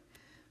 4.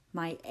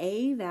 My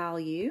a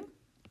value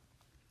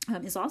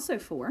is also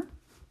 4.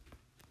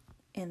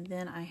 And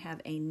then I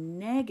have a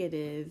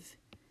negative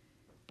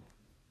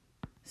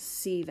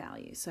c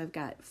value. So I've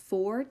got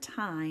 4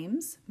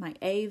 times my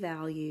a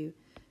value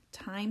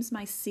times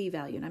my c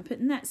value. And I'm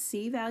putting that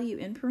c value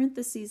in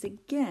parentheses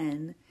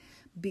again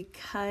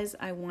because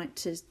I want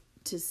to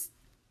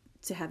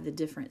have the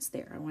difference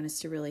there. I want us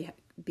to really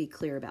be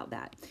clear about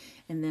that.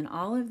 And then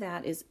all of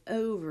that is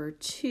over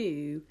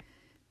 2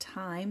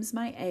 times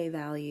my a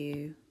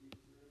value,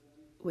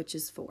 which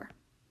is 4.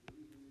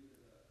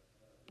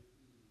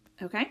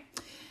 Okay,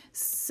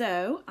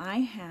 so I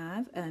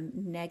have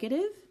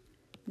negative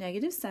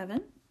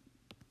 7,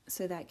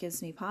 so that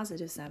gives me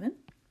positive 7,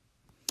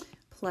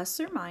 plus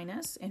or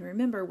minus, and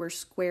remember we're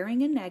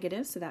squaring a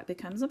negative, so that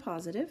becomes a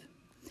positive.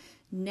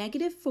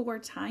 Negative 4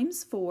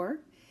 times 4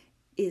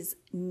 is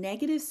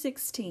negative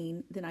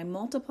 16. Then I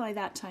multiply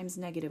that times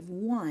negative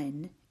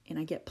 1, and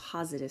I get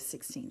positive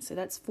 16. So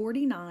that's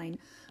 49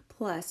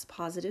 plus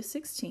positive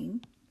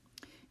 16,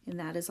 and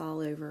that is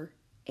all over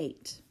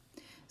 8.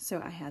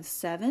 So I have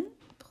 7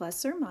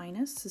 plus or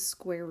minus the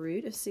square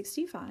root of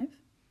 65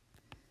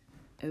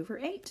 over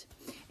 8.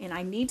 And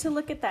I need to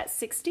look at that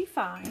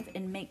 65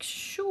 and make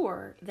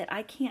sure that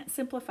I can't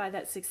simplify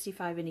that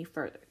 65 any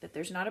further, that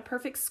there's not a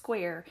perfect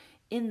square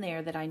in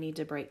there that I need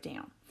to break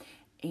down.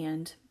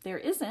 And there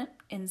isn't,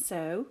 and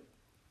so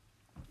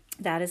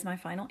that is my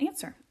final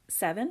answer.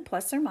 7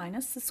 plus or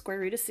minus the square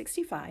root of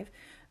 65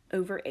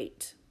 over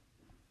 8.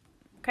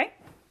 Okay?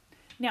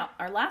 Now,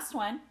 our last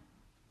one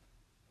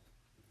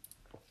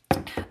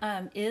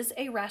is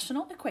a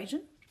rational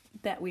equation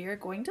that we are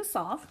going to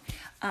solve.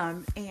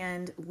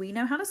 And we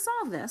know how to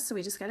solve this, so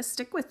we just got to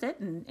stick with it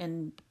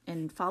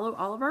and follow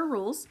all of our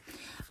rules.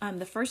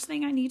 The first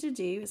thing I need to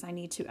do is I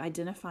need to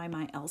identify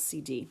my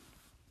LCD.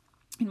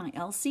 And my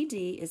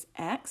LCD is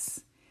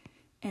x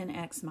and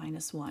x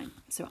minus 1.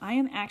 So I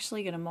am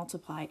actually going to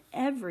multiply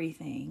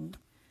everything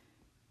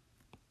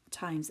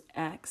times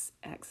x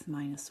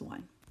minus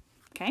 1.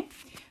 Okay?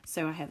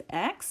 So I have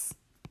x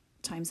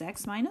times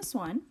x minus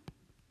 1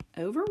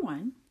 over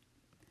 1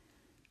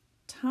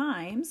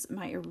 times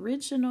my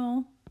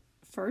original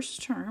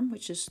first term,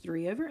 which is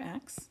 3 over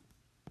x.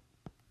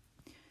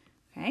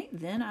 Okay,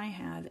 then I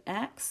have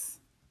x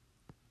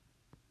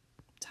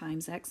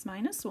times x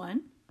minus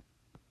 1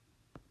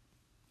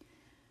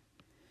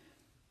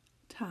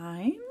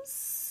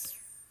 times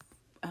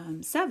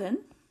 7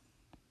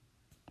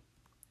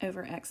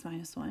 over x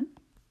minus 1,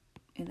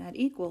 and that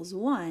equals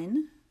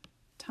 1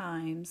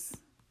 times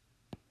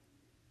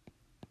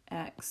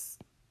x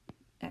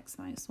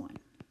minus 1.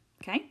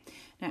 Okay,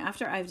 now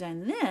after I've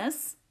done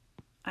this,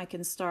 I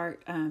can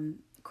start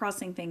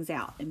crossing things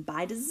out. And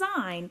by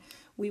design,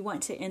 we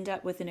want to end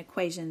up with an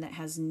equation that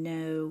has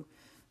no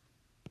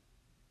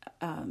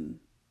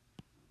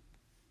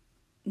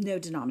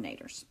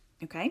denominators.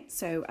 Okay,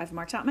 so I've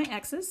marked out my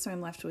x's, so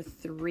I'm left with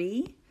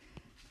 3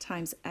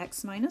 times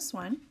x minus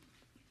 1.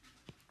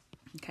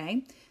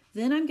 Okay,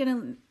 then I'm going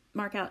to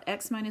mark out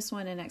x minus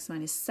 1 and x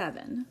minus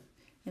 7,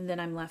 and then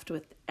I'm left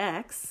with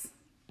x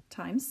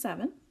times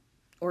 7,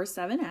 or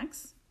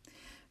 7x.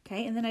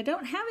 Okay, and then I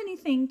don't have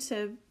anything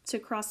to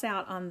cross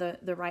out on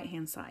the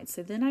right-hand side,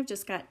 so then I've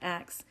just got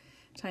x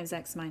times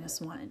x minus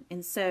 1.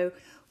 And so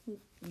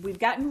we've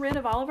gotten rid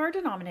of all of our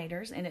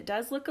denominators, and it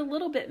does look a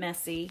little bit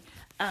messy,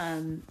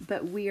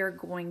 but we are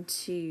going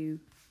to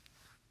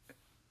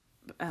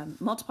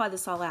multiply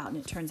this all out, and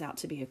it turns out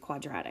to be a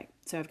quadratic.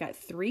 So I've got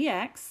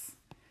 3x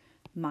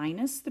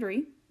minus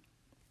 3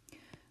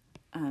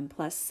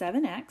 plus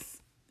 7x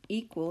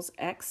equals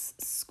x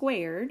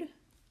squared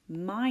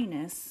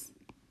minus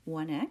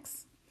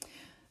 1x.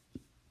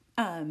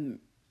 On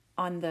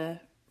the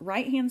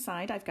right-hand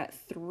side, I've got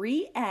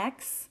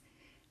 3x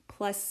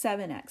plus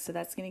 7x, so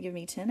that's going to give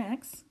me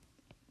 10x.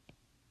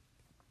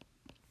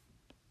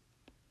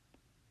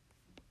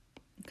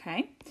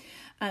 Okay,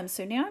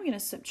 so now I'm going to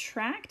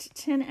subtract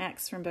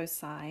 10x from both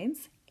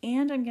sides,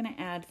 and I'm going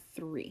to add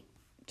 3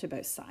 to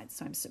both sides.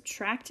 So I'm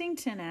subtracting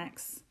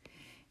 10x,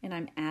 and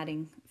I'm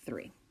adding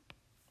 3.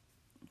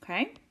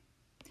 Okay,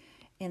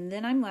 and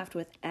then I'm left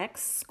with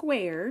x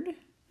squared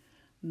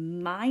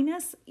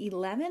minus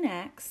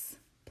 11x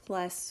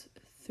plus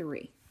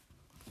 3.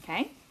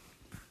 Okay,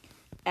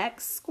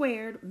 x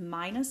squared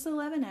minus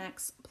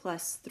 11x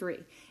plus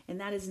 3. And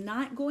that is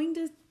not going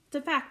to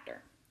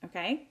factor,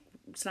 okay?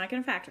 It's not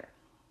going to factor.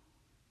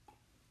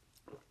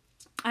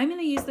 I'm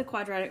going to use the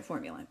quadratic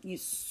formula. You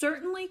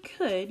certainly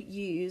could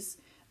use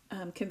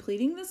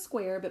completing the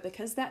square, but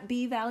because that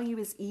b value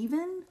is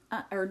even,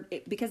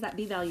 because that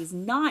b value is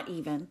not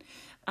even,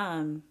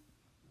 I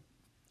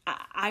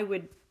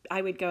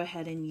would go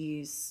ahead and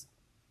use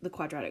the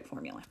quadratic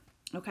formula.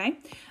 Okay,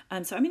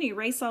 so I'm going to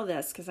erase all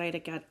this because I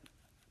got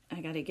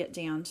to get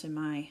down to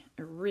my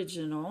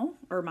original,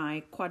 or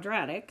my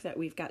quadratic that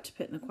we've got to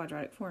put in the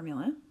quadratic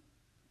formula.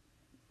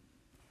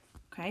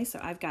 Okay, so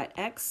I've got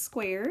x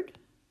squared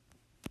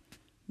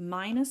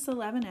minus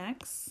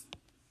 11x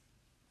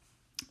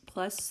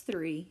plus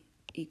 3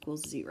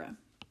 equals 0.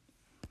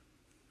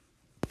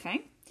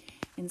 Okay,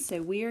 and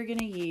so we are going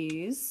to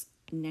use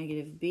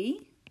negative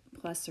b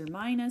plus or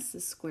minus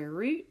the square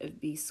root of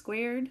b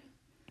squared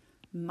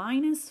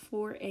minus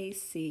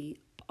 4ac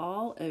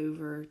all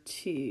over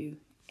 2a.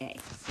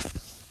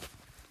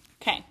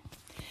 Okay,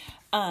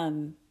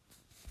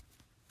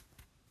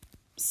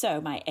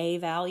 so my a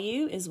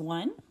value is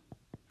 1,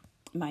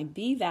 my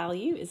b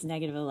value is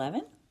negative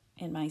 11,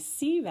 and my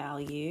c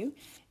value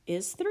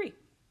is 3.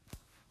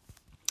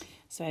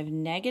 So I have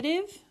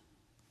negative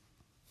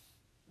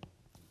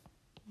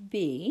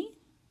b,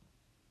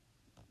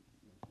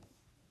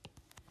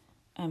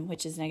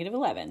 which is negative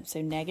 11.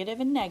 So negative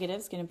and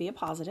negative is going to be a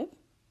positive.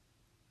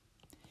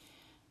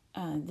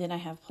 Then I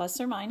have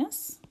plus or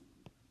minus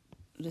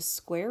the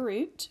square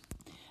root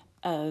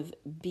of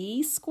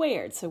b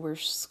squared. So we're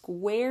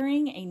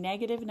squaring a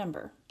negative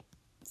number.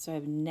 So I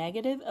have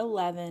negative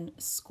 11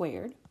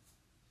 squared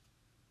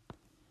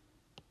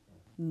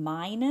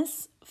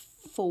minus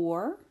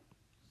 4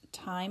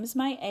 times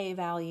my a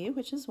value,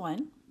 which is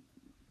 1,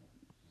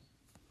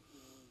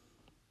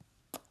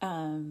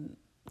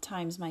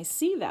 times my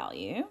c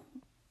value,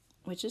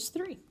 which is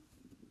 3.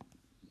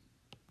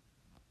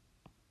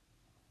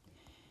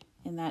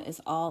 And that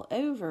is all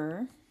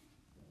over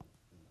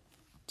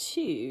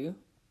 2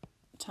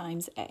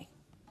 times a.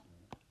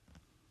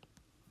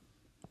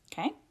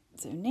 Okay,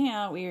 so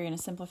now we are going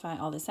to simplify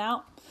all this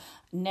out.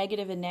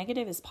 Negative and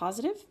negative is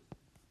positive.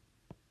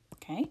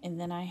 Okay, and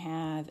then I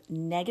have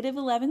negative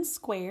 11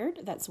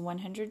 squared, that's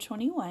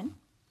 121,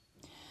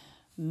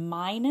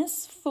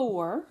 minus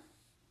 4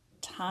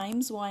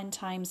 times 1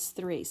 times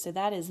 3. So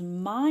that is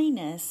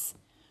minus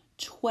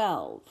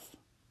 12.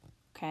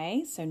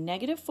 Okay, so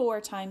negative 4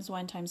 times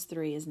 1 times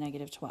 3 is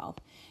negative 12.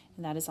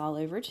 And that is all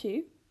over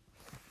 2.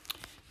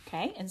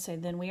 Okay, and so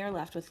then we are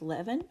left with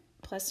 11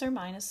 plus or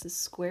minus the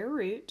square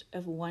root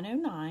of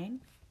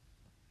 109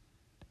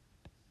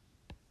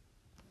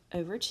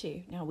 over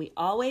 2. Now we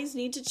always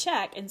need to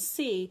check and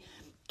see,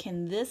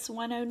 can this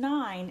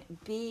 109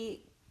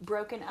 be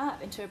broken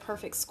up into a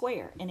perfect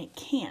square? And it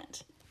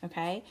can't.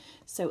 Okay,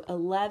 so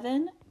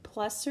 11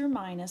 plus or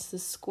minus the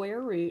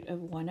square root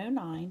of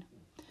 109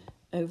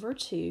 over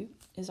 2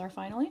 is our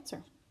final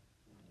answer.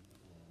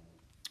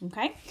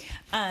 Okay,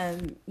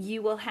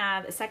 you will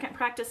have a second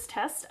practice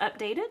test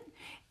updated,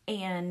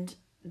 and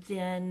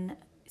then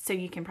so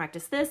you can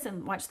practice this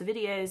and watch the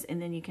videos, and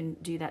then you can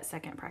do that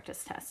second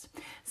practice test.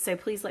 So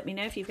please let me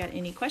know if you've got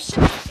any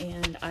questions,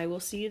 and I will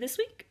see you this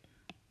week.